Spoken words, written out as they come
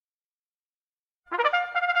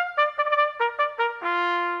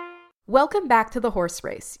Welcome back to The Horse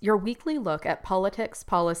Race, your weekly look at politics,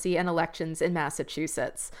 policy, and elections in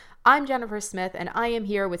Massachusetts. I'm Jennifer Smith, and I am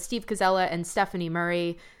here with Steve Koczela and Stephanie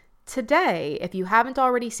Murray. Today, if you haven't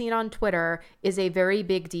already seen on Twitter, is a very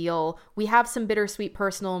big deal. We have some bittersweet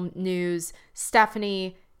personal news.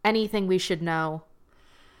 Stephanie, anything we should know?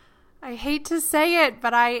 I hate to say it,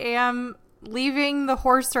 but I am leaving the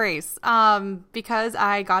horse race because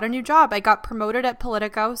I got a new job. I got promoted at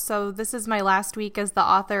Politico, so this is my last week as the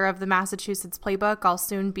author of the Massachusetts Playbook. I'll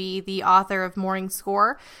soon be the author of Morning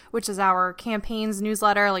Score, which is our campaigns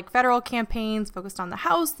newsletter, like federal campaigns focused on the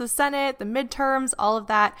House, the Senate, the midterms, all of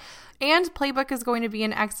that. And Playbook is going to be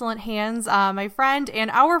in excellent hands. My friend and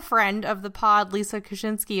our friend of the pod, Lisa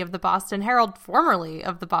Kuczynski of the Boston Herald, formerly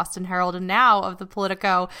of the Boston Herald and now of the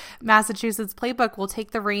Politico Massachusetts Playbook, will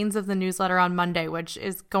take the reins of the newsletter on Monday, which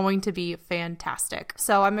is going to be fantastic.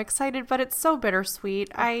 So I'm excited, but it's so bittersweet.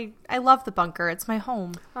 I love the bunker. It's my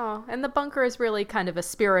home. Oh, and the bunker is really kind of a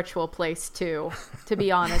spiritual place too, to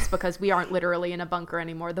be honest, because we aren't literally in a bunker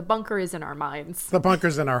anymore. The bunker is in our minds. The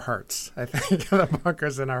bunker's in our hearts, I think. The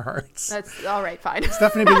bunker's in our hearts. That's all right, fine.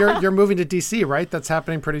 Stephanie, but you're moving to DC, right? That's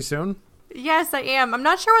happening pretty soon? Yes, I am. I'm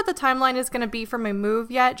not sure what the timeline is going to be for my move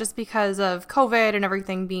yet, just because of COVID and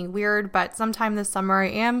everything being weird, but sometime this summer I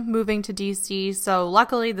am moving to DC, so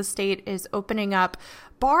luckily the state is opening up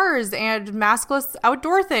bars and maskless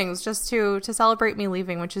outdoor things just to celebrate me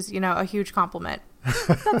leaving, which is, a huge compliment.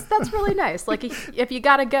 That's really nice. Like, if you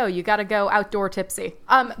gotta go outdoor tipsy.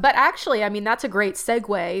 But actually, I mean, that's a great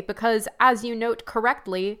segue because, as you note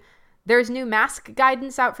correctly, there's new mask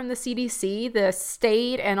guidance out from the CDC. The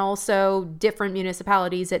state and also different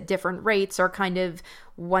municipalities at different rates are kind of,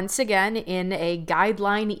 once again, in a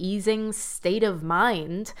guideline easing state of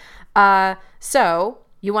mind. So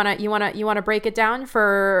you wanna break it down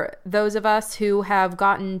for those of us who have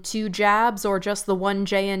gotten 2 jabs or just the 1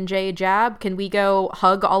 J&J jab? Can we go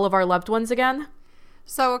hug all of our loved ones again?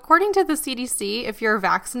 So according to the CDC, if you're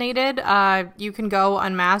vaccinated, you can go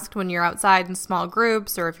unmasked when you're outside in small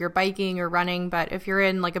groups or if you're biking or running. But if you're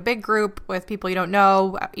in like a big group with people you don't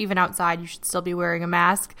know, even outside, you should still be wearing a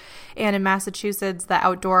mask. And in Massachusetts, the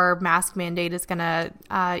outdoor mask mandate is going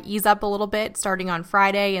to ease up a little bit starting on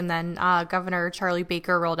Friday. And then Governor Charlie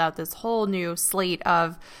Baker rolled out this whole new slate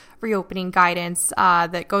of reopening guidance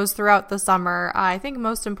that goes throughout the summer. I think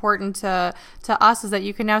most important to us is that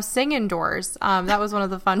you can now sing indoors. That was one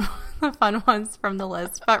of the fun ones from the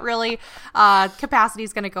list. But really, capacity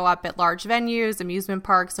is going to go up at large venues. Amusement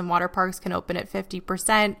parks and water parks can open at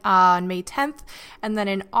 50% on May 10th. And then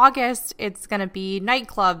in August, it's going to be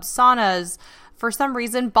nightclubs, saunas. For some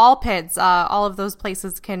reason, ball pits, all of those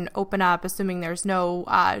places can open up, assuming there's no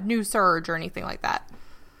new surge or anything like that.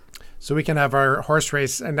 So we can have our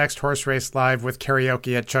next horse race live with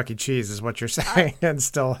karaoke at Chuck E. Cheese is what you're saying, and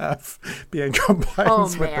still be in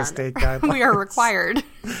compliance with the state guidelines. We are required.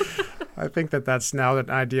 I think that's now an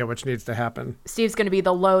idea which needs to happen. Steve's going to be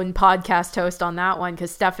the lone podcast host on that one because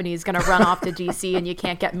Stephanie's going to run off to DC and you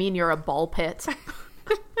can't get me near a ball pit.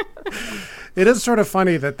 It is sort of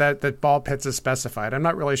funny that ball pits is specified. I'm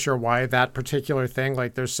not really sure why that particular thing,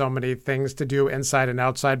 like there's so many things to do inside and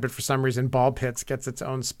outside, but for some reason ball pits gets its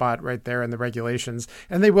own spot right there in the regulations,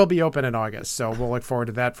 and they will be open in August. So we'll look forward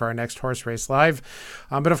to that for our next Horse Race Live.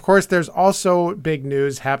 But of course, there's also big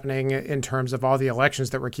news happening in terms of all the elections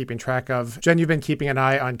that we're keeping track of. Jen, you've been keeping an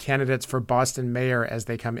eye on candidates for Boston mayor as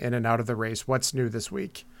they come in and out of the race. What's new this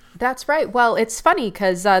week? That's right. Well, it's funny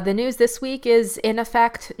because the news this week is, in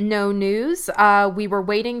effect, no news. We were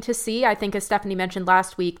waiting to see, I think as Stephanie mentioned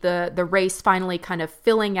last week, the race finally kind of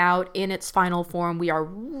filling out in its final form. We are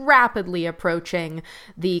rapidly approaching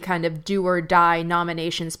the kind of do or die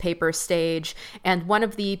nominations paper stage. And one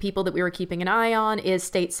of the people that we were keeping an eye on is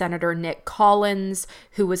State Senator Nick Collins,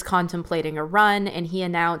 who was contemplating a run. And he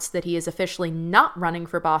announced that he is officially not running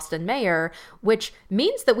for Boston mayor, which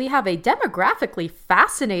means that we have a demographically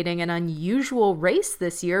fascinating an unusual race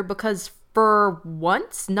this year because for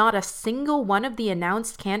once, not a single one of the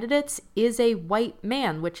announced candidates is a white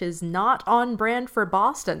man, which is not on brand for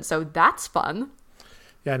Boston. So that's fun.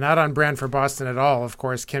 Yeah, not on brand for Boston at all. Of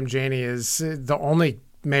course, Kim Janey is the only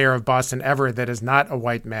mayor of Boston ever that is not a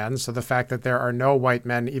white man. So the fact that there are no white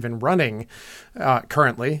men even running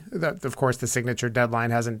currently, of course, the signature deadline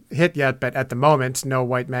hasn't hit yet, but at the moment, no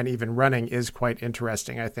white men even running is quite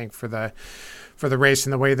interesting, I think, for the race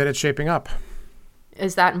and the way that it's shaping up.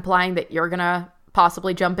 Is that implying that you're going to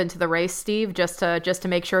possibly jump into the race, Steve, just to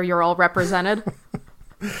make sure you're all represented?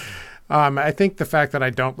 I think the fact that I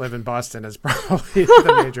don't live in Boston is probably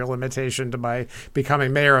the major limitation to my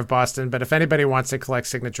becoming mayor of Boston. But if anybody wants to collect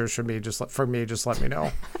signatures from me, just let me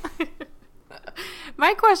know.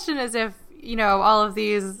 My question is if, all of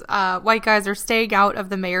these white guys are staying out of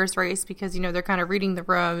the mayor's race because, they're kind of reading the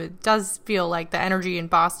room. It does feel like the energy in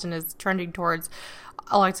Boston is trending towards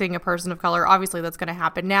electing a person of color. Obviously, that's going to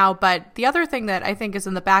happen now. But the other thing that I think is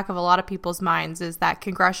in the back of a lot of people's minds is that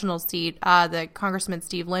congressional seat that Congressman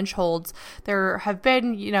Steve Lynch holds. There have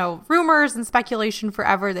been, rumors and speculation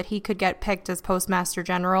forever that he could get picked as Postmaster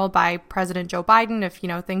General by President Joe Biden if,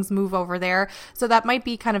 things move over there. So that might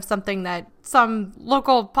be kind of something that some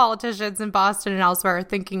local politicians in Boston and elsewhere are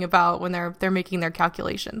thinking about when they're making their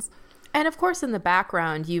calculations. And of course, in the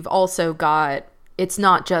background, you've also got, it's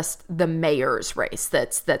not just the mayor's race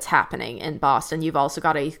that's happening in Boston. You've also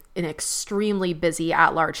got an extremely busy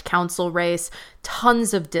at-large council race.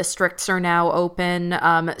 Tons of districts are now open.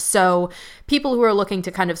 So people who are looking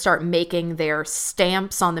to kind of start making their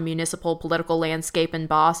stamps on the municipal political landscape in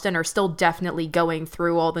Boston are still definitely going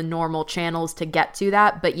through all the normal channels to get to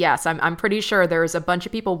that. But yes, I'm pretty sure there's a bunch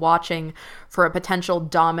of people watching for a potential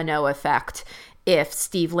domino effect if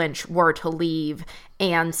Steve Lynch were to leave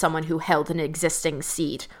and someone who held an existing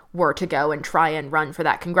seat were to go and try and run for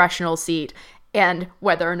that congressional seat, and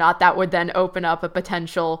whether or not that would then open up a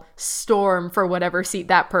potential storm for whatever seat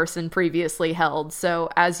that person previously held. So,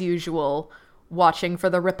 as usual, watching for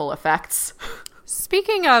the ripple effects.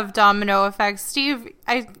 Speaking of domino effects, Steve,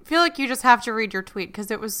 I feel like you just have to read your tweet because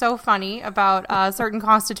it was so funny about a certain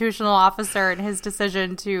constitutional officer and his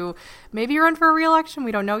decision to maybe run for re-election.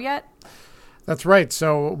 We don't know yet. That's right.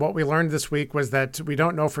 So what we learned this week was that we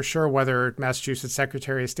don't know for sure whether Massachusetts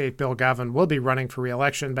Secretary of State Bill Galvin will be running for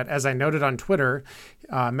re-election. But as I noted on Twitter,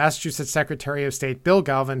 Massachusetts Secretary of State Bill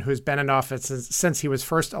Galvin, who's been in office since he was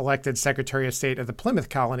first elected Secretary of State of the Plymouth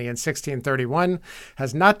Colony in 1631,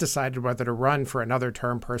 has not decided whether to run for another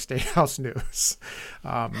term per State House News.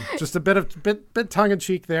 Just a bit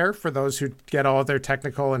tongue-in-cheek there for those who get all of their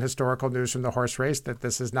technical and historical news from the horse race, that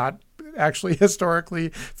this is not actually historically,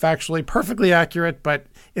 factually, perfectly accurate, but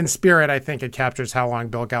in spirit, I think it captures how long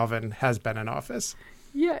Bill Galvin has been in office.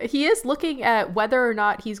 Yeah, he is looking at whether or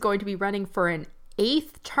not he's going to be running for an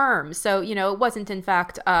 8th term. So, it wasn't in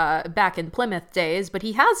fact back in Plymouth days, but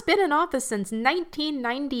he has been in office since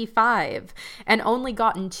 1995 and only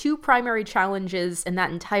gotten 2 primary challenges in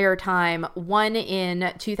that entire time. One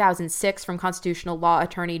in 2006 from constitutional law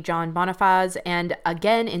attorney John Bonifaz, and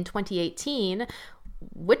again in 2018,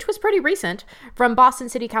 which was pretty recent, from Boston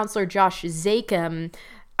City Councilor Josh Zakim.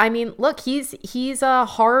 I mean, look, he's a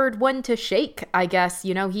hard one to shake, I guess.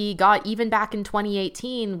 He got even back in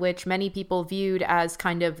 2018, which many people viewed as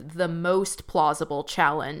kind of the most plausible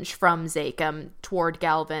challenge from Zakim toward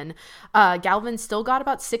Galvin. Galvin still got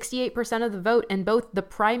about 68% of the vote in both the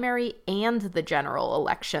primary and the general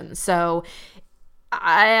election. So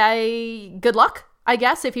good luck, I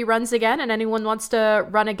guess, if he runs again and anyone wants to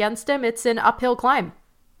run against him. It's an uphill climb.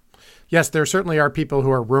 Yes, there certainly are people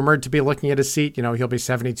who are rumored to be looking at his seat. He'll be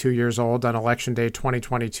 72 years old on Election Day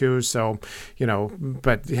 2022. So,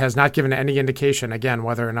 but he has not given any indication, again,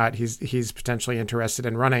 whether or not he's potentially interested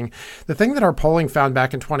in running. The thing that our polling found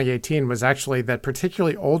back in 2018 was actually that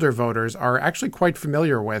particularly older voters are actually quite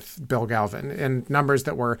familiar with Bill Galvin in numbers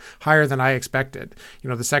that were higher than I expected.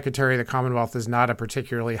 The Secretary of the Commonwealth is not a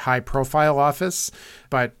particularly high-profile office,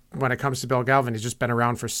 but when it comes to Bill Galvin, he's just been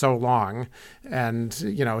around for so long. And,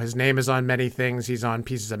 his name is on many things. He's on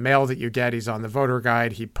pieces of mail that you get. He's on the voter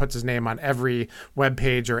guide. He puts his name on every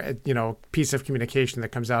webpage or, piece of communication that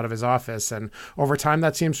comes out of his office. And over time,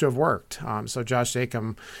 that seems to have worked. So Josh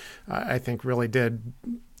Zakim, I think, really did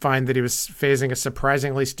find that he was facing a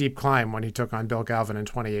surprisingly steep climb when he took on Bill Galvin in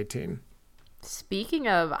 2018. Speaking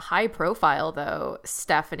of high profile, though,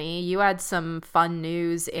 Stephanie, you had some fun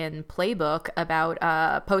news in Playbook about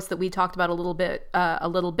a post that we talked about a little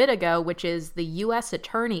bit ago, which is the U.S.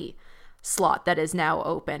 attorney slot that is now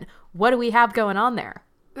open. What do we have going on there?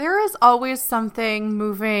 There is always something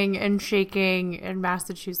moving and shaking in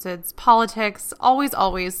Massachusetts politics. Always,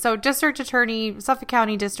 always. So Suffolk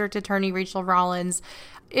County District Attorney Rachel Rollins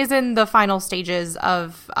is in the final stages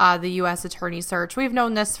of the U.S. attorney search. We've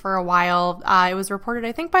known this for a while. It was reported,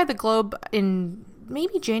 I think, by the Globe in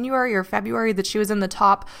maybe January or February that she was in the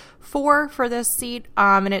top 4 for this seat.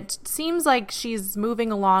 And it seems like she's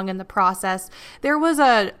moving along in the process. There was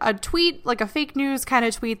a tweet, like a fake news kind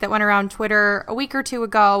of tweet that went around Twitter a week or 2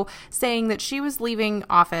 ago saying that she was leaving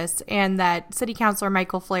office and that City Councilor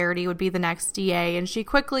Michael Flaherty would be the next DA. And she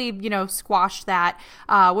quickly, squashed that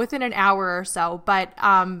within an hour or so. But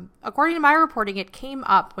according to my reporting, it came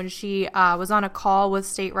up when she was on a call with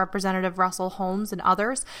State Representative Russell Holmes and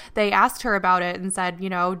others. They asked her about it and said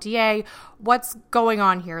said, DA, what's going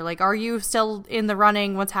on here? Like, are you still in the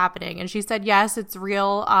running? What's happening? And she said, yes, it's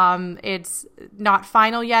real. It's not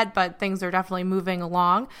final yet, but things are definitely moving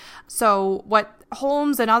along. So what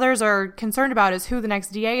Holmes and others are concerned about is who the next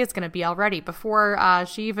DA is going to be already. Before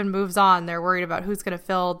she even moves on, they're worried about who's going to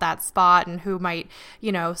fill that spot and who might,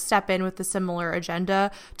 step in with a similar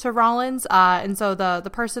agenda to Rollins. And so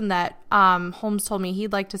the person that Holmes told me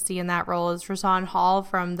he'd like to see in that role is Rasan Hall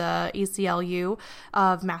from the ACLU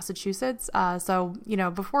of Massachusetts. So,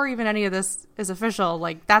 before even any of this is official,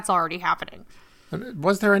 like, that's already happening.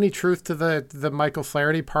 Was there any truth to the Michael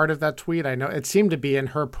Flaherty part of that tweet? I know it seemed to be in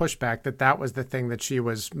her pushback that was the thing that she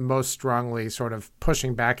was most strongly sort of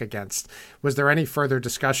pushing back against. Was there any further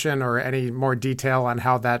discussion or any more detail on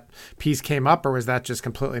how that piece came up, or was that just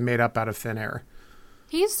completely made up out of thin air?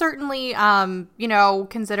 He's certainly,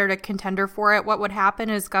 considered a contender for it. What would happen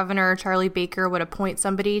is Governor Charlie Baker would appoint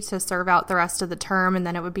somebody to serve out the rest of the term, and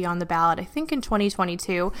then it would be on the ballot, I think, in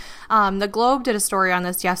 2022. The Globe did a story on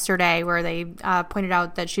this yesterday where they pointed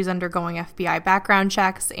out that she's undergoing FBI background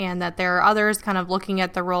checks and that there are others kind of looking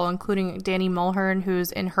at the role, including Danny Mulhern,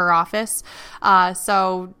 who's in her office.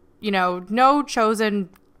 So, no chosen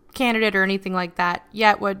candidate or anything like that.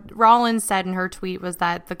 Yet what Rollins said in her tweet was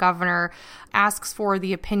that the governor asks for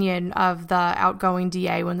the opinion of the outgoing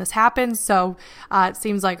DA when this happens. So it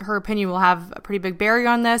seems like her opinion will have a pretty big bearing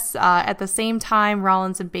on this. At the same time,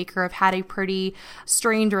 Rollins and Baker have had a pretty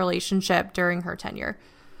strained relationship during her tenure.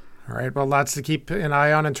 All right. Well, lots to keep an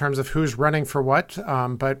eye on in terms of who's running for what.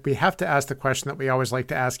 But we have to ask the question that we always like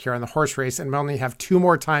to ask here on the horse race. And we only have 2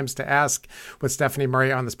 more times to ask with Stephanie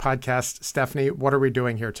Murray on this podcast. Stephanie, what are we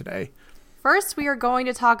doing here today? First, we are going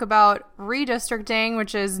to talk about redistricting,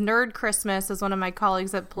 which is nerd Christmas, as one of my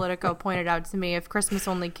colleagues at Politico pointed out to me, if Christmas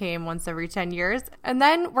only came once every 10 years. And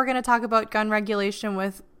then we're going to talk about gun regulation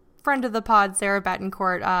with friend of the pod, Sarah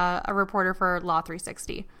Betancourt, a reporter for Law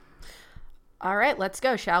 360. All right, let's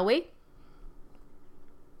go, shall we?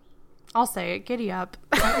 I'll say it. Giddy up.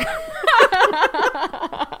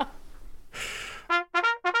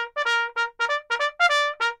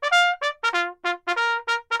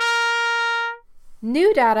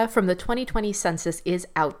 New data from the 2020 census is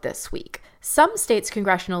out this week. Some states'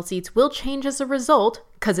 congressional seats will change as a result,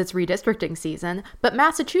 because it's redistricting season, but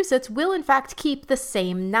Massachusetts will in fact keep the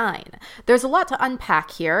same 9. There's a lot to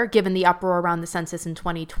unpack here, given the uproar around the census in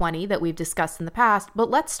 2020 that we've discussed in the past,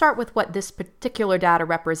 but let's start with what this particular data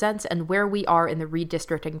represents and where we are in the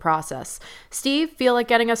redistricting process. Steve, feel like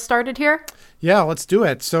getting us started here? Yeah, let's do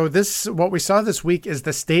it. So what we saw this week is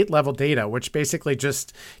the state level data, which basically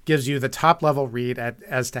just gives you the top level read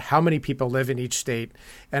as to how many people live in each state,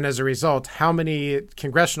 and as a result, how many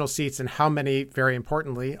congressional seats and how many, very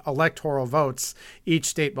importantly, electoral votes each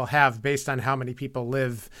state will have based on how many people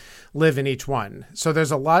live in each one. So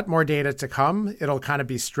there's a lot more data to come. It'll kind of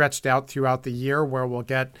be stretched out throughout the year, where we'll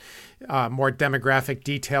get more demographic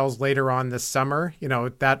details later on this summer.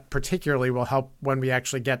 That particularly will help when we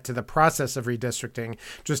actually get to the process of redistricting,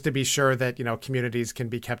 just to be sure that, communities can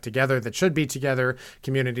be kept together that should be together.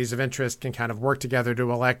 Communities of interest can kind of work together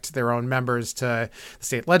to elect their own members to the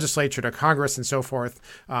state legislature, to Congress, and so forth.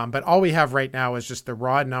 But all we have right now is just the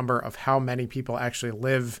raw number of how many people actually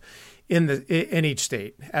live in each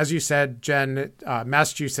state. As you said, Jen,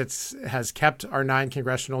 Massachusetts has kept our 9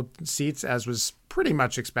 congressional seats, as was pretty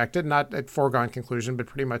much expected, not a foregone conclusion, but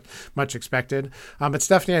pretty much expected. But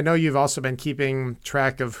Stephanie, I know you've also been keeping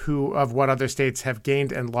track of what other states have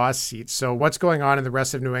gained and lost seats. So what's going on in the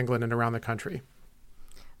rest of New England and around the country?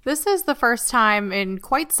 This is the first time in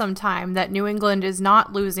quite some time that New England is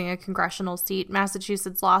not losing a congressional seat.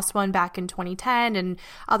 Massachusetts lost one back in 2010, and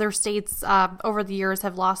other states over the years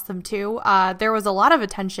have lost them too. There was a lot of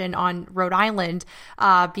attention on Rhode Island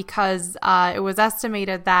because it was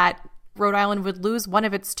estimated that Rhode Island would lose one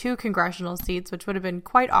of its 2 congressional seats, which would have been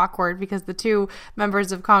quite awkward because the 2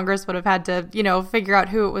 members of Congress would have had to, figure out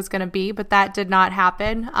who it was going to be. But that did not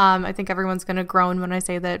happen. I think everyone's going to groan when I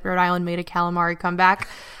say that Rhode Island made a calamari comeback.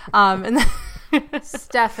 And then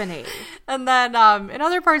Stephanie. And then in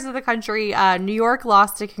other parts of the country, New York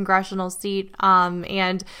lost a congressional seat.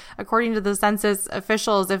 And according to the census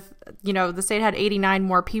officials, if, the state had 89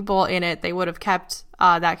 more people in it, they would have kept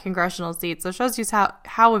that congressional seat. So it shows you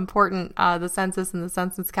how important the census and the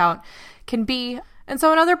census count can be. And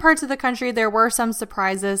so in other parts of the country, there were some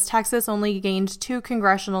surprises. Texas only gained 2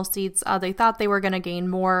 congressional seats. They thought they were going to gain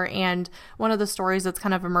more. And one of the stories that's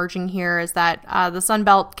kind of emerging here is that the Sun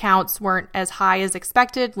Belt counts weren't as high as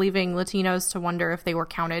expected, leaving Latinos to wonder if they were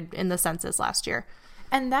counted in the census last year.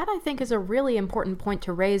 And that, I think, is a really important point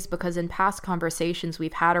to raise, because in past conversations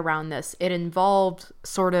we've had around this, it involved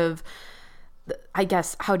sort of I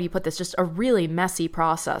guess, how do you put this? Just a really messy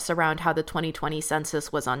process around how the 2020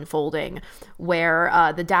 census was unfolding,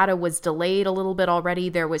 where the data was delayed a little bit already.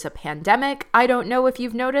 There was a pandemic, I don't know if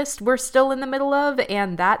you've noticed, we're still in the middle of,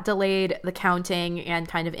 and that delayed the counting and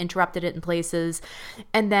kind of interrupted it in places.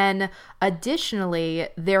 And then additionally,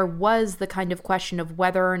 there was the kind of question of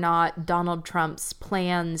whether or not Donald Trump's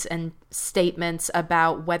plans and statements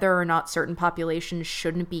about whether or not certain populations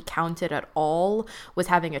shouldn't be counted at all was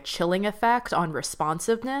having a chilling effect on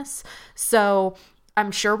responsiveness. So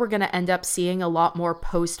I'm sure we're going to end up seeing a lot more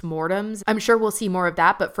post-mortems. I'm sure we'll see more of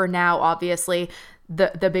that. But for now, obviously,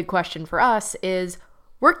 the big question for us is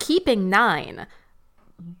we're keeping 9.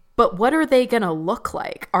 But what are they going to look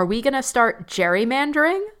like? Are we going to start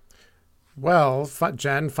gerrymandering? Well,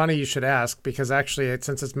 Jen, funny you should ask, because actually,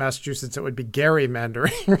 since it's Massachusetts, it would be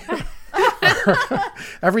gerrymandering.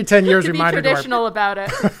 Every 10 years, reminded traditional about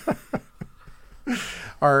it.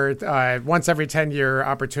 Our once every 10-year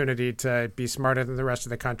opportunity to be smarter than the rest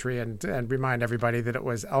of the country and remind everybody that it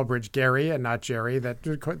was Elbridge Gerry and not Jerry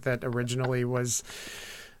that originally was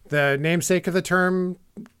the namesake of the term,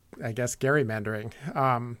 I guess, gerrymandering.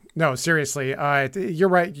 No, seriously, you're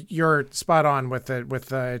right. You're spot on with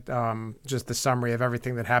just the summary of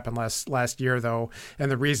everything that happened last year, though,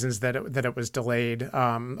 and the reasons that it was delayed.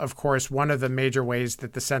 Of course, one of the major ways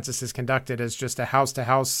that the census is conducted is just a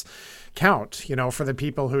house-to-house count. For the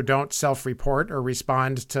people who don't self-report or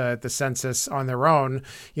respond to the census on their own,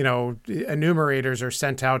 enumerators are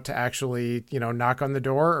sent out to actually, knock on the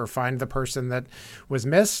door or find the person that was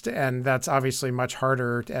missed, and that's obviously much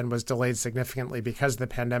harder and was delayed significantly because of the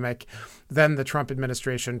pandemic. Then the Trump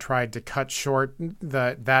administration tried to cut short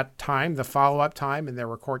that time, the follow-up time, and there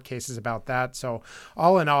were court cases about that. So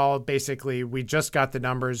all in all, basically, we just got the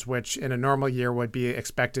numbers, which in a normal year would be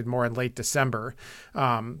expected more in late December.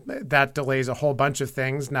 That delays a whole bunch of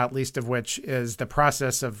things, not least of which is the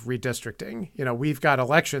process of redistricting. We've got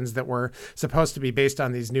elections that were supposed to be based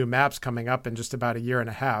on these new maps coming up in just about a year and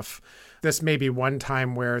a half. This may be one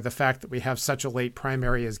time where the fact that we have such a late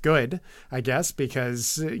primary is good, I guess,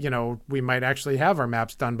 because, we might actually have our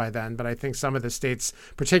maps done by then. But I think some of the states,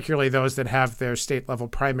 particularly those that have their state level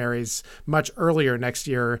primaries much earlier next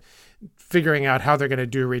year, figuring out how they're going to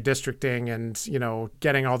do redistricting and,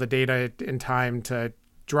 getting all the data in time to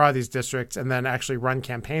draw these districts and then actually run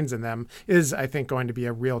campaigns in them is, I think, going to be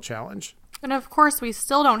a real challenge. And of course, we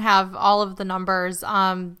still don't have all of the numbers.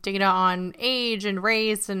 Data on age and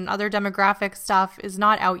race and other demographic stuff is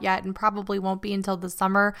not out yet and probably won't be until the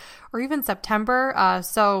summer or even September.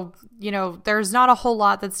 So, there's not a whole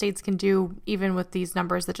lot that states can do even with these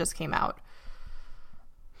numbers that just came out.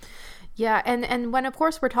 Yeah, and when, of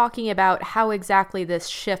course, we're talking about how exactly this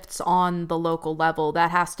shifts on the local level, that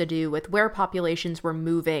has to do with where populations were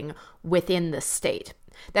moving within the state.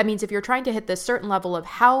 That means if you're trying to hit this certain level of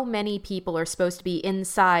how many people are supposed to be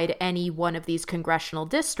inside any one of these congressional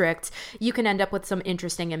districts, you can end up with some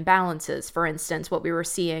interesting imbalances. For instance, what we were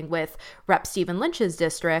seeing with Rep. Stephen Lynch's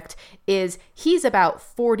district is he's about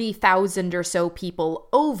 40,000 or so people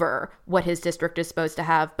over what his district is supposed to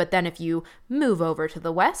have. But then if you move over to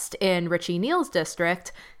the west in Richie Neal's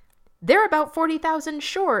district, they're about 40,000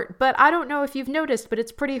 short, but I don't know if you've noticed, but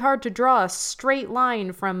it's pretty hard to draw a straight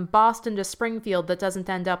line from Boston to Springfield that doesn't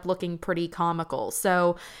end up looking pretty comical.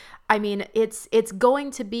 So, I mean, it's going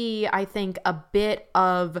to be, I think, a bit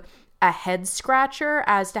of a head scratcher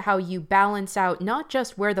as to how you balance out not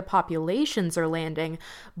just where the populations are landing,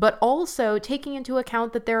 but also taking into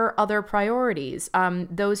account that there are other priorities.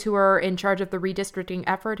 Those who are in charge of the redistricting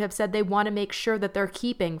effort have said they want to make sure that they're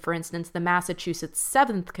keeping, for instance, the Massachusetts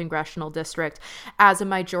 7th Congressional District as a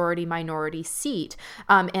majority-minority seat.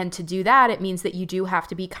 And to do that, it means that you do have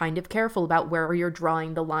to be kind of careful about where you're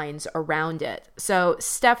drawing the lines around it. So,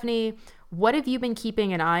 Stephanie, what have you been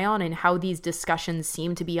keeping an eye on and how these discussions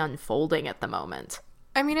seem to be unfolding at the moment?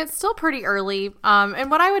 I mean, it's still pretty early. And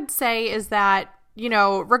what I would say is that,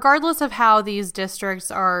 regardless of how these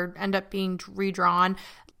districts end up being redrawn,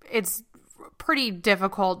 it's pretty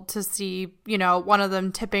difficult to see, one of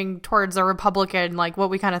them tipping towards a Republican, like what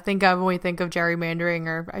we kind of think of when we think of gerrymandering,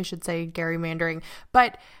 or I should say gerrymandering.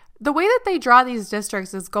 But the way that they draw these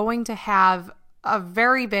districts is going to have a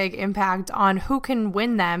very big impact on who can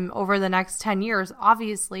win them over the next 10 years,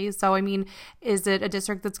 obviously. So, I mean, is it a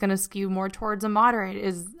district that's going to skew more towards a moderate?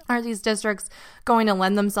 Are these districts going to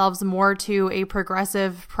lend themselves more to a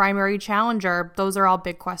progressive primary challenger? Those are all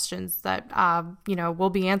big questions that, will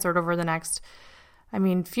be answered over the next,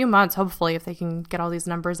 few months, hopefully, if they can get all these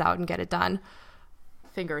numbers out and get it done.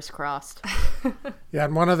 Fingers crossed. Yeah,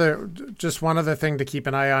 and one other thing to keep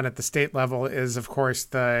an eye on at the state level is, of course,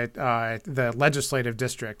 the legislative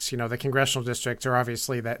districts. You know, the congressional districts are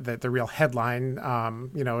obviously the real headline.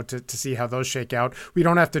 To see how those shake out. We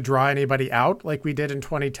don't have to draw anybody out like we did in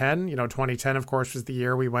 2010. You know, 2010, of course, was the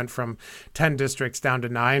year we went from 10 districts down to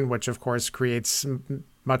 9, which of course creates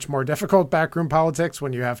much more difficult backroom politics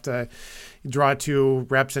when you have to draw 2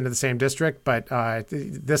 reps into the same district. But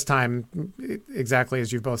this time, exactly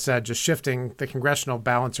as you've both said, just shifting the congressional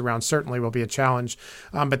balance around certainly will be a challenge.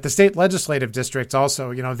 But the state legislative districts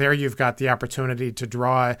also, you know, there you've got the opportunity to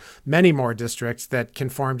draw many more districts that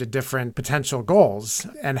conform to different potential goals.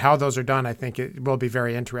 And how those are done, I think it will be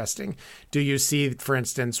very interesting. Do you see, for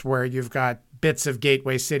instance, where you've got bits of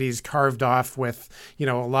gateway cities carved off with, you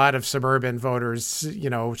know, a lot of suburban voters, you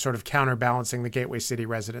know, sort of counterbalancing the gateway city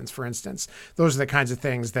residents, for instance? Those are the kinds of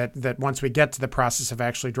things that once we get to the process of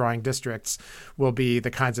actually drawing districts will be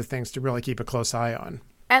the kinds of things to really keep a close eye on.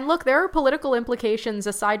 And look, there are political implications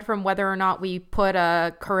aside from whether or not we put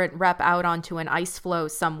a current rep out onto an ice floe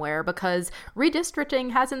somewhere, because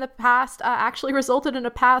redistricting has in the past actually resulted in a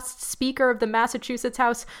past Speaker of the Massachusetts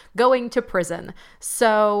House going to prison.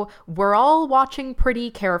 So we're all watching pretty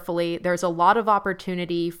carefully. There's a lot of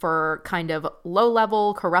opportunity for kind of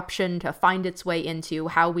low-level corruption to find its way into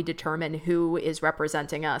how we determine who is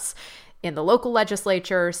representing us in the local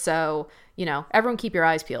legislature. So, you know, everyone keep your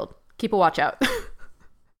eyes peeled. Keep a watch out.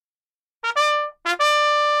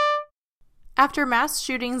 After mass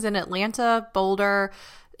shootings in Atlanta, Boulder,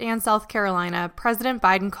 and South Carolina, President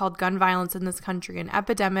Biden called gun violence in this country an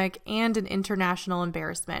epidemic and an international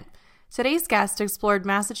embarrassment. Today's guest explored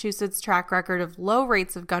Massachusetts' track record of low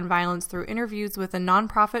rates of gun violence through interviews with a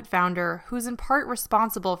nonprofit founder who's in part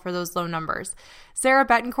responsible for those low numbers. Sarah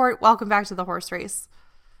Betancourt, welcome back to The Horse Race.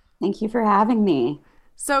 Thank you for having me.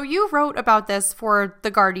 So you wrote about this for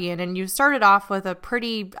The Guardian, and you started off with a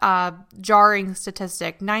pretty jarring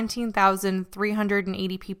statistic.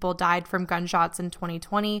 19,380 people died from gunshots in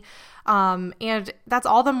 2020. And that's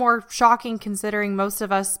all the more shocking considering most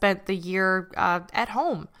of us spent the year at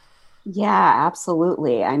home. Yeah,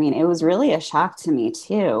 absolutely. I mean, it was really a shock to me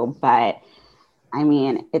too. But I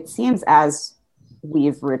mean, it seems as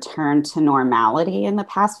we've returned to normality in the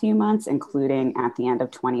past few months, including at the end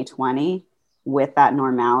of 2020, with that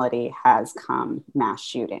normality has come mass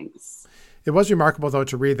shootings. It was remarkable, though,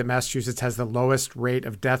 to read that Massachusetts has the lowest rate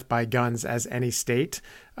of death by guns as any state.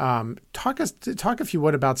 Talk, if you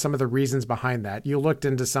would, about some of the reasons behind that. You looked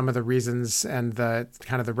into some of the reasons and the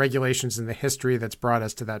kind of the regulations and the history that's brought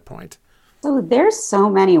us to that point. So there's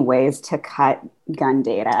so many ways to cut gun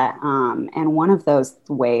data. And one of those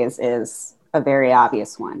ways is a very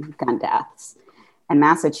obvious one, gun deaths. And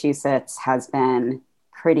Massachusetts has been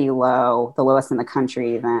pretty low, the lowest in the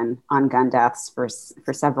country even, on gun deaths for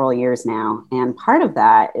several years now. And part of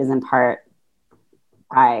that is in part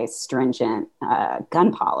by stringent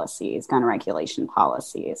gun policies, gun regulation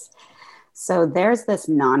policies. So there's this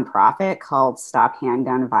nonprofit called Stop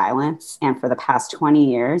Handgun Violence. And for the past 20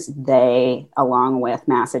 years, they, along with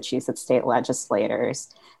Massachusetts state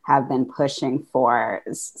legislators, have been pushing for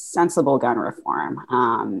sensible gun reform.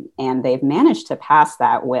 And they've managed to pass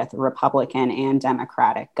that with Republican and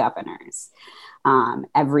Democratic governors.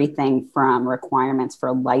 Everything from requirements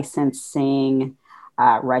for licensing,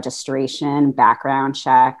 registration, background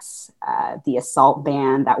checks, the assault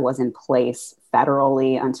ban that was in place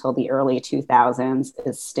federally until the early 2000s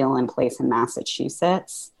is still in place in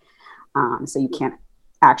Massachusetts. So you can't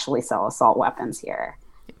actually sell assault weapons here.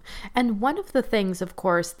 And one of the things, of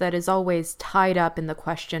course, that is always tied up in the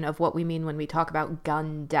question of what we mean when we talk about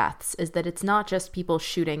gun deaths is that it's not just people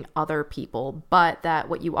shooting other people, but that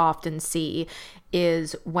what you often see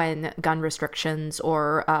is when gun restrictions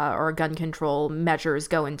or gun control measures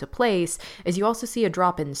go into place, is you also see a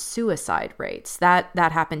drop in suicide rates. That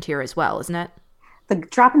happened here as well, isn't it? The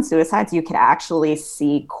drop in suicides you could actually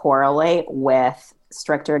see correlate with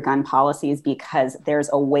stricter gun policies because there's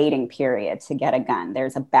a waiting period to get a gun.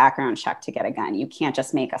 There's a background check to get a gun. You can't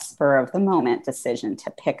just make a spur of the moment decision to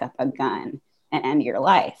pick up a gun and end your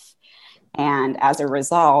life. And as a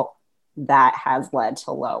result, that has led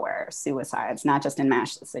to lower suicides, not just in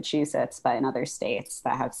Massachusetts, but in other states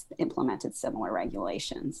that have implemented similar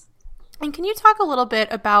regulations. And can you talk a little bit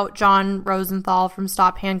about John Rosenthal from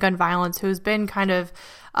Stop Handgun Violence, who's been kind of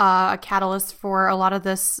a catalyst for a lot of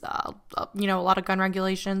this, a lot of gun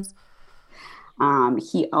regulations?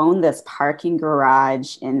 He owned this parking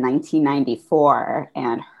garage in 1994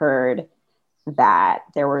 and heard that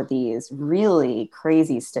there were these really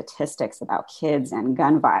crazy statistics about kids and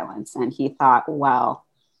gun violence. And he thought, well,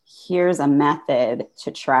 here's a method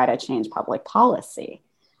to try to change public policy.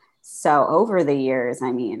 So over the years,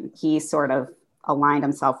 I mean, he sort of aligned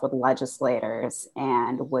himself with legislators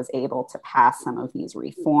and was able to pass some of these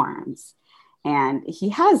reforms. And he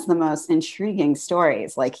has the most intriguing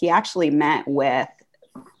stories. Like, he actually met with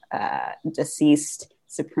deceased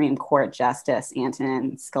Supreme Court Justice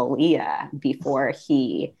Antonin Scalia before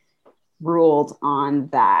he ruled on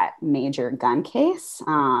that major gun case.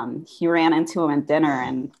 He ran into him at dinner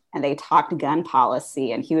and they talked gun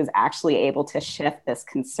policy, and he was actually able to shift this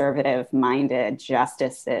conservative-minded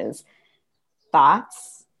justice's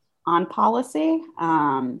thoughts on policy.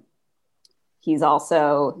 He's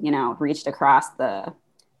also, reached across the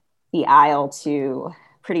aisle to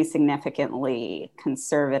pretty significantly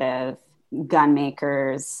conservative gun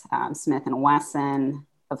makers. Smith and Wesson,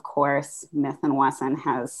 of course. Smith and Wesson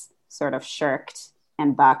has sort of shirked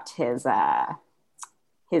and bucked his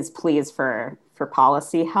pleas for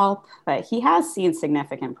policy help, but he has seen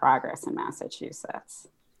significant progress in Massachusetts.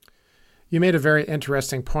 You made a very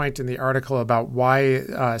interesting point in the article about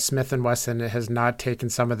why Smith & Wesson has not taken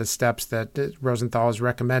some of the steps that Rosenthal has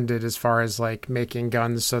recommended, as far as like making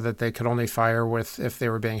guns so that they could only fire if they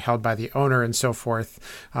were being held by the owner and so forth,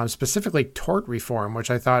 specifically tort reform, which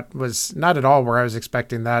I thought was not at all where I was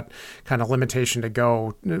expecting that kind of limitation to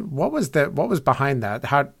go. What was behind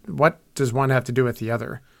that? What does one have to do with the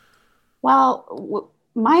other? Well,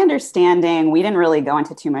 my understanding, we didn't really go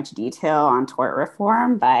into too much detail on tort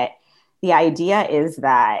reform, but the idea is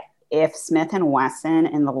that if Smith & Wesson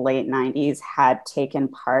in the late 90s had taken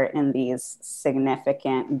part in these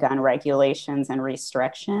significant gun regulations and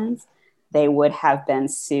restrictions, they would have been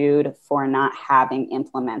sued for not having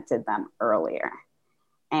implemented them earlier.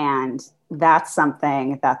 And that's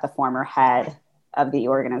something that the former head of the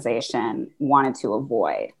organization wanted to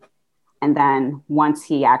avoid. And then once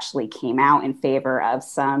he actually came out in favor of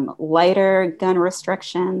some lighter gun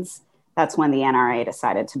restrictions, that's when the NRA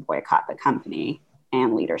decided to boycott the company,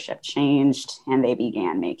 and leadership changed, and they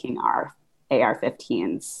began making our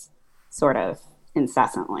AR-15s sort of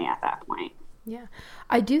incessantly at that point. Yeah.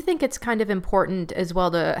 I do think it's kind of important as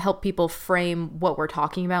well to help people frame what we're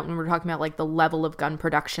talking about when we're talking about like the level of gun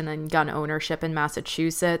production and gun ownership in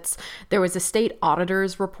Massachusetts. There was a state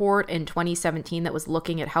auditor's report in 2017 that was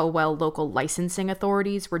looking at how well local licensing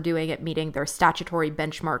authorities were doing at meeting their statutory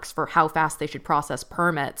benchmarks for how fast they should process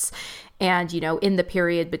permits. And, in the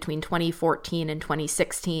period between 2014 and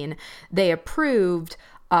 2016, they approved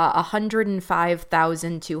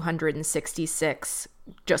 105,266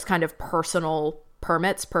 just kind of personal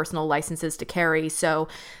permits, personal licenses to carry. So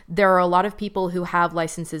there are a lot of people who have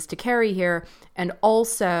licenses to carry here. And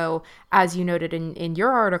also, as you noted in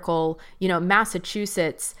your article,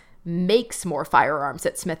 Massachusetts makes more firearms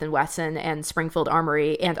at Smith & Wesson and Springfield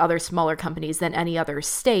Armory and other smaller companies than any other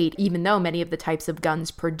state, even though many of the types of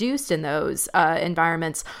guns produced in those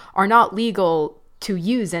environments are not legal to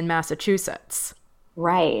use in Massachusetts.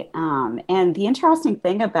 Right. And the interesting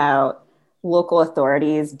thing about local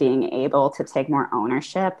authorities being able to take more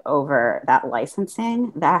ownership over that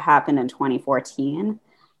licensing, that happened in 2014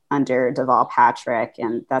 under Deval Patrick,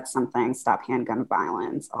 and that's something Stop Handgun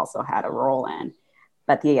Violence also had a role in.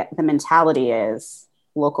 But the mentality is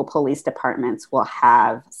local police departments will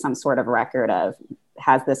have some sort of record of,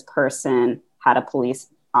 has this person had a police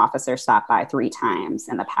officer stop by 3 times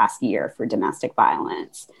in the past year for domestic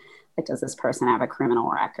violence? Like, does this person have a criminal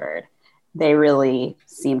record? They really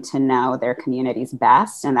seem to know their communities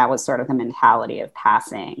best. And that was sort of the mentality of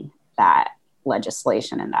passing that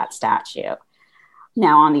legislation and that statute.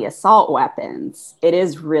 Now, on the assault weapons, it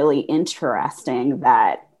is really interesting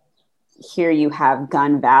that here you have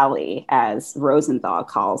Gun Valley, as Rosenthal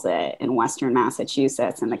calls it, in Western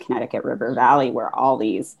Massachusetts and the Connecticut River Valley, where all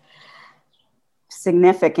these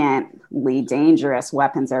significantly dangerous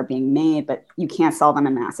weapons are being made, but you can't sell them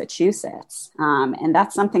in Massachusetts. And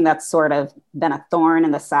that's something that's sort of been a thorn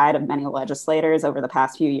in the side of many legislators over the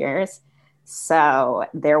past few years. So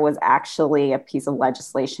there was actually a piece of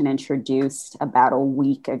legislation introduced about a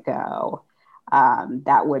week ago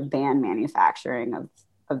that would ban manufacturing of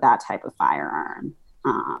that type of firearm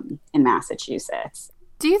in Massachusetts.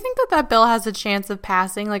 Do you think that bill has a chance of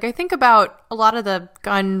passing? Like, I think about a lot of the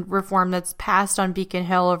gun reform that's passed on Beacon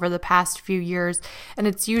Hill over the past few years, and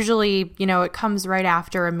it's usually, it comes right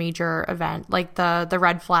after a major event, like the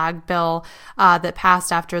red flag bill that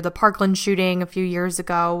passed after the Parkland shooting a few years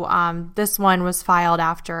ago. This one was filed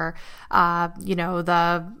after,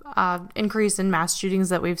 the increase in mass shootings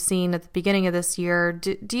that we've seen at the beginning of this year.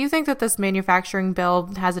 Do you think that this manufacturing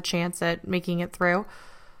bill has a chance at making it through?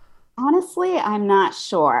 Honestly, I'm not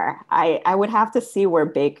sure. I would have to see where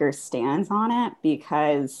Baker stands on it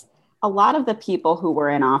because a lot of the people who were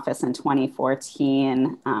in office in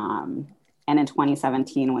 2014 and in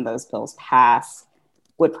 2017 when those bills passed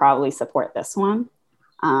would probably support this one.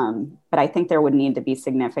 But I think there would need to be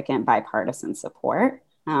significant bipartisan support.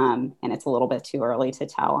 And it's a little bit too early to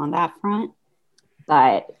tell on that front.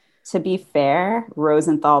 But to be fair,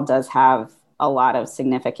 Rosenthal does have a lot of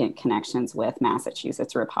significant connections with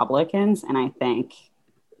Massachusetts Republicans. And I think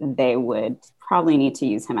they would probably need to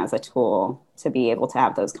use him as a tool to be able to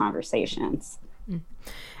have those conversations.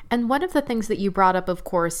 And one of the things that you brought up, of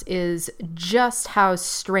course, is just how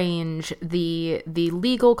strange the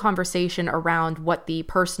legal conversation around what the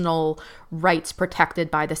personal rights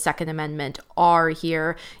protected by the Second Amendment are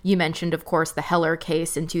here. You mentioned, of course, the Heller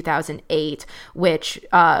case in 2008, which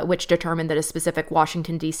determined that a specific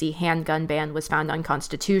Washington, D.C. handgun ban was found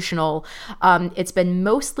unconstitutional. It's been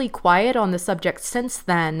mostly quiet on the subject since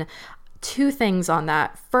then. Two things on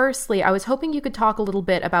that. Firstly, I was hoping you could talk a little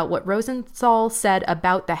bit about what Rosenthal said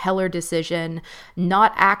about the Heller decision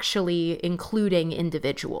not actually including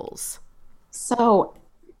individuals. So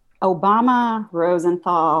Obama,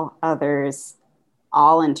 Rosenthal, others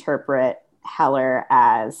all interpret Heller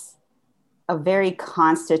as a very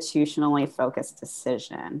constitutionally focused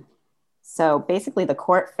decision. So basically, the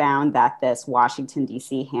court found that this Washington,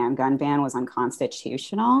 D.C. handgun ban was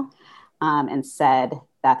unconstitutional and said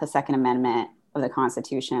that the Second Amendment of the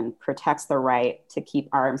Constitution protects the right to keep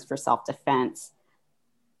arms for self-defense.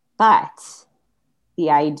 But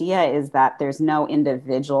the idea is that there's no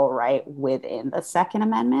individual right within the Second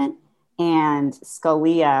Amendment. And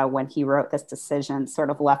Scalia, when he wrote this decision,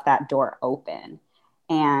 sort of left that door open.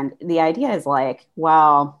 And the idea is like,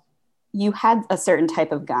 well, you had a certain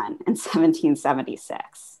type of gun in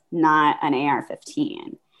 1776, not an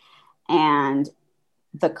AR-15. And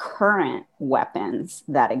the current weapons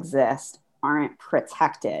that exist aren't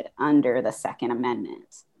protected under the Second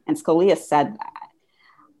Amendment. And Scalia said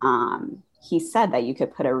that. He said that you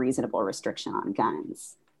could put a reasonable restriction on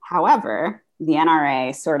guns. However, the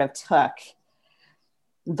NRA sort of took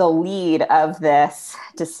the lead of this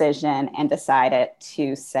decision and decided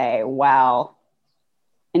to say, well,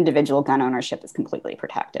 individual gun ownership is completely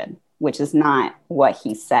protected, which is not what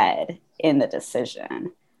he said in the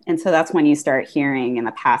decision. And so that's when you start hearing in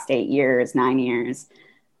the past 8 years, 9 years,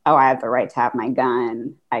 oh, I have the right to have my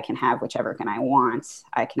gun. I can have whichever gun I want.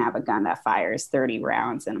 I can have a gun that fires 30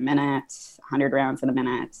 rounds in a minute, 100 rounds in a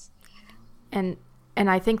minute. And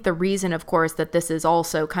I think the reason, of course, that this is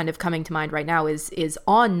also kind of coming to mind right now is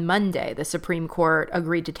on Monday, the Supreme Court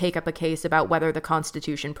agreed to take up a case about whether the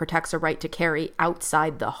Constitution protects a right to carry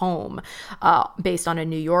outside the home based on a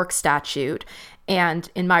New York statute. And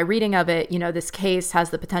in my reading of it, this case has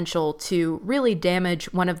the potential to really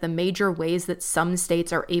damage one of the major ways that some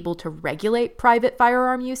states are able to regulate private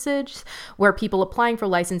firearm usage, where people applying for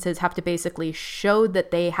licenses have to basically show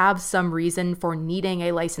that they have some reason for needing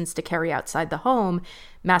a license to carry outside the home.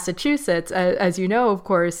 Massachusetts, as you know, of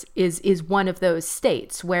course, is one of those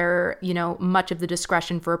states where, much of the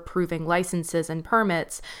discretion for approving licenses and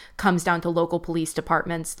permits comes down to local police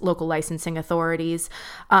departments, local licensing authorities.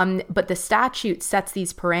 But the statute sets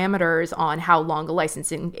these parameters on how long a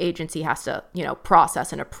licensing agency has to,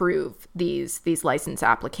 process and approve these license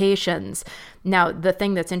applications. Now, the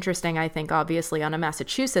thing that's interesting, I think, obviously, on a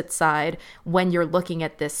Massachusetts side, when you're looking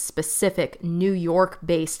at this specific New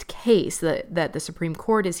York-based case that the Supreme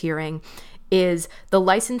Court is hearing, is the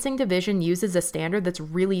licensing division uses a standard that's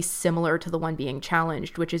really similar to the one being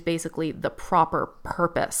challenged, which is basically the proper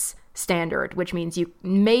purpose standard, which means you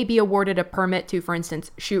may be awarded a permit to, for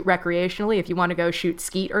instance, shoot recreationally if you want to go shoot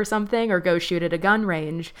skeet or something, or go shoot at a gun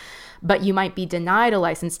range, but you might be denied a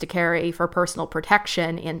license to carry for personal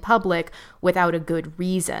protection in public without a good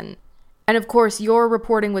reason. And of course, your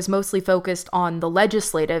reporting was mostly focused on the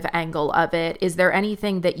legislative angle of it. Is there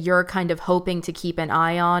anything that you're kind of hoping to keep an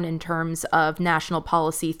eye on in terms of national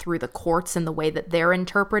policy through the courts and the way that they're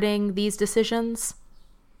interpreting these decisions?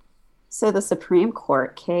 So the Supreme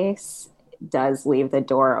Court case does leave the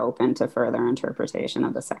door open to further interpretation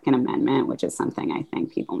of the Second Amendment, which is something I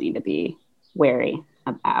think people need to be wary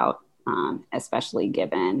about, especially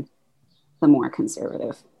given the more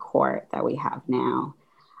conservative court that we have now.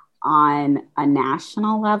 On a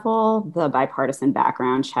national level, the Bipartisan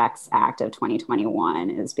Background Checks Act of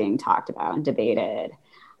 2021 is being talked about and debated.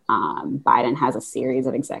 Biden has a series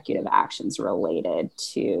of executive actions related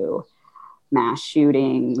to mass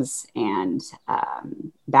shootings and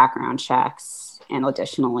background checks, and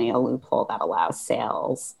additionally a loophole that allows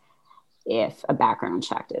sales if a background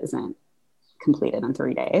check isn't completed in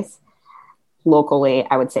 3 days. locally,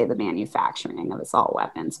 I would say the manufacturing of this all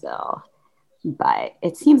weapons bill. But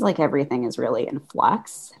it seems like everything is really in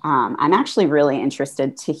flux. I'm actually really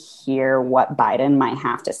interested to hear what Biden might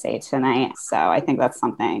have to say tonight. So I think that's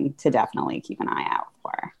something to definitely keep an eye out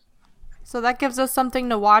for. So that gives us something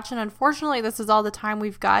to watch. And unfortunately, this is all the time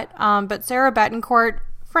we've got. But Sarah Betancourt,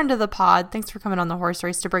 friend of the pod, thanks for coming on the horse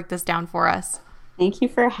race to break this down for us. Thank you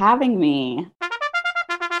for having me.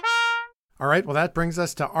 All right, well, that brings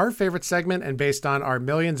us to our favorite segment, and based on our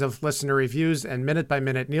millions of listener reviews and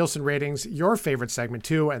minute-by-minute Nielsen ratings, your favorite segment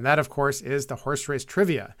too, and that, of course, is the horse race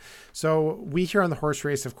trivia. So we here on the horse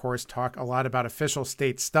race, of course, talk a lot about official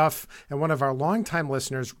state stuff, and one of our longtime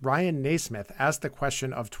listeners, Ryan Naismith, asked the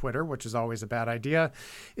question of Twitter, which is always a bad idea,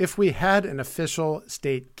 if we had an official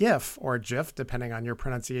state GIF, or GIF, depending on your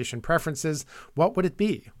pronunciation preferences, what would it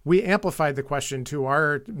be? We amplified the question to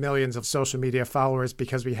our millions of social media followers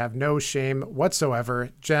because we have no shame whatsoever.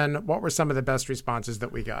 Jen, what were some of the best responses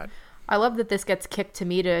that we got? I love that this gets kicked to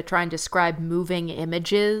me to try and describe moving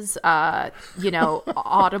images, audibly.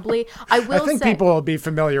 I think people will be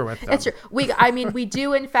familiar with them. It's true. We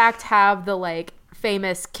do in fact have the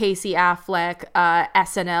famous Casey Affleck,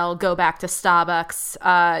 SNL, go back to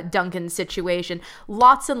Starbucks, Duncan situation.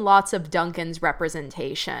 Lots and lots of Duncan's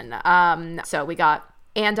representation. So we got,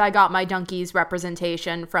 and I got my Dunkies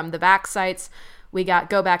representation from the back sites. We got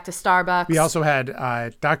go back to Starbucks. We also had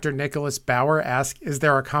Dr. Nicholas Bauer ask, is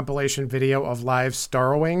there a compilation video of live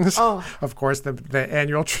Starrowings? Oh. Of course, the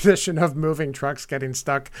annual tradition of moving trucks getting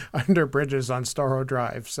stuck under bridges on Storrow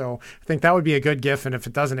Drive. So I think that would be a good GIF, and if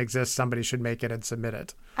it doesn't exist, somebody should make it and submit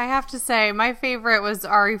it. I have to say, my favorite was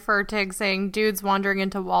Ari Fertig saying, dudes wandering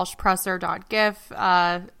into walshpresser.gif.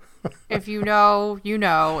 If you know, you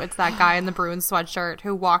know. It's that guy in the Bruins sweatshirt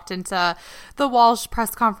who walked into the Walsh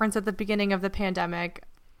press conference at the beginning of the pandemic.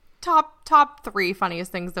 Top 3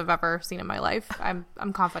 funniest things I've ever seen in my life.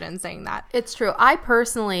 I'm confident in saying that. It's true. I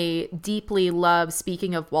personally deeply love,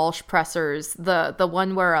 speaking of Walsh pressers, the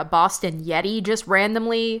one where a Boston Yeti just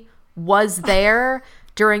randomly was there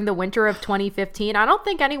during the winter of 2015. I don't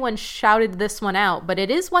think anyone shouted this one out, but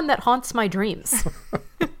it is one that haunts my dreams.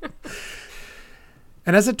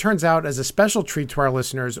 And as it turns out, as a special treat to our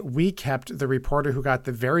listeners, we kept the reporter who got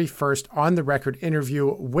the very first on-the-record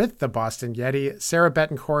interview with the Boston Yeti. Sarah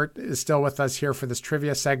Betancourt is still with us here for this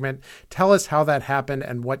trivia segment. Tell us how that happened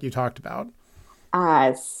and what you talked about.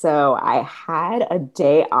 So I had a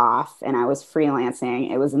day off and I was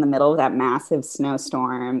freelancing. It was in the middle of that massive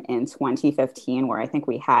snowstorm in 2015 where I think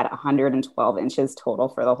we had 112 inches total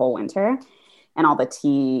for the whole winter, and all the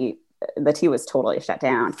tea was totally shut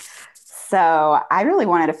down. So I really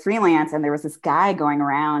wanted to freelance, and there was this guy going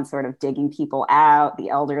around sort of digging people out, the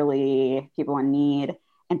elderly, people in need,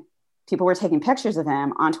 and people were taking pictures of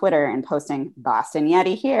him on Twitter and posting Boston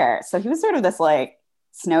Yeti here. So he was sort of this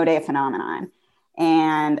snow day phenomenon.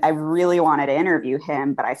 And I really wanted to interview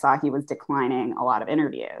him, but I saw he was declining a lot of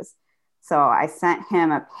interviews. So I sent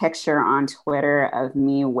him a picture on Twitter of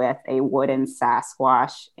me with a wooden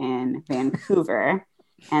Sasquatch in Vancouver.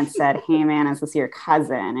 And said, hey, man, is this your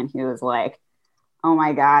cousin? And he was like, oh,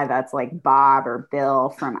 my God, that's like Bob or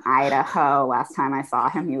Bill from Idaho. Last time I saw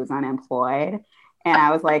him, he was unemployed. And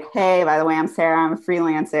I was like, hey, by the way, I'm Sarah. I'm a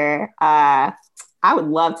freelancer. I would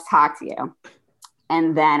love to talk to you.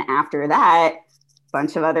 And then after that, a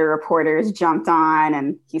bunch of other reporters jumped on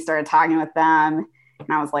and he started talking with them.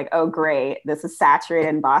 And I was like, oh, great. This is saturated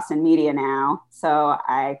in Boston media now. So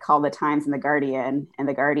I called the Times and the Guardian, and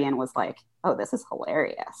the Guardian was like, oh, this is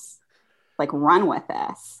hilarious. Run with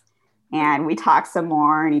this. And we talked some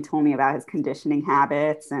more, and he told me about his conditioning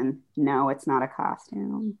habits and no, it's not a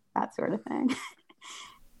costume, that sort of thing.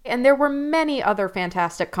 And there were many other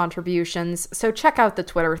fantastic contributions, so check out the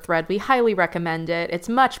Twitter thread. We highly recommend it. It's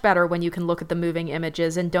much better when you can look at the moving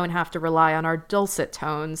images and don't have to rely on our dulcet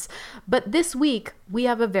tones. But this week, we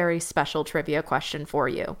have a very special trivia question for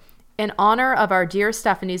you. In honor of our dear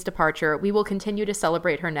Stephanie's departure, we will continue to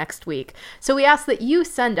celebrate her next week. So we ask that you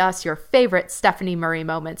send us your favorite Stephanie Murray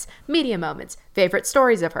moments, media moments, favorite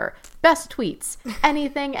stories of her, best tweets,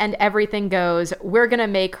 anything and everything goes. We're going to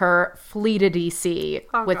make her flee to DC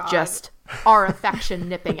with God. Just our affection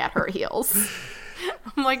nipping at her heels.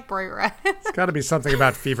 I'm like bright red. It's got to be something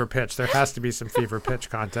about Fever Pitch. There has to be some Fever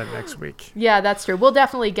Pitch content next week. Yeah, that's true. We'll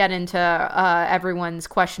definitely get into everyone's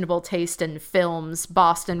questionable taste in films,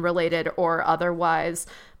 Boston related or otherwise.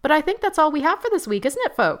 But I think that's all we have for this week, isn't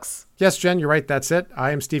it, folks? Yes, Jen, you're right. That's it. I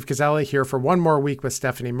am Steve Caselli here for one more week with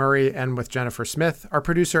Stephanie Murray and with Jennifer Smith. Our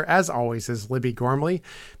producer, as always, is Libby Gormley.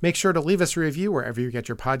 Make sure to leave us a review wherever you get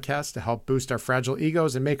your podcasts to help boost our fragile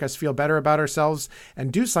egos and make us feel better about ourselves.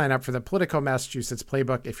 And do sign up for the Politico Massachusetts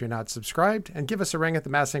Playbook if you're not subscribed, and give us a ring at the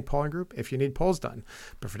Massing Polling Group if you need polls done.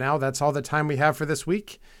 But for now, that's all the time we have for this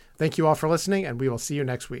week. Thank you all for listening, and we will see you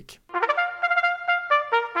next week.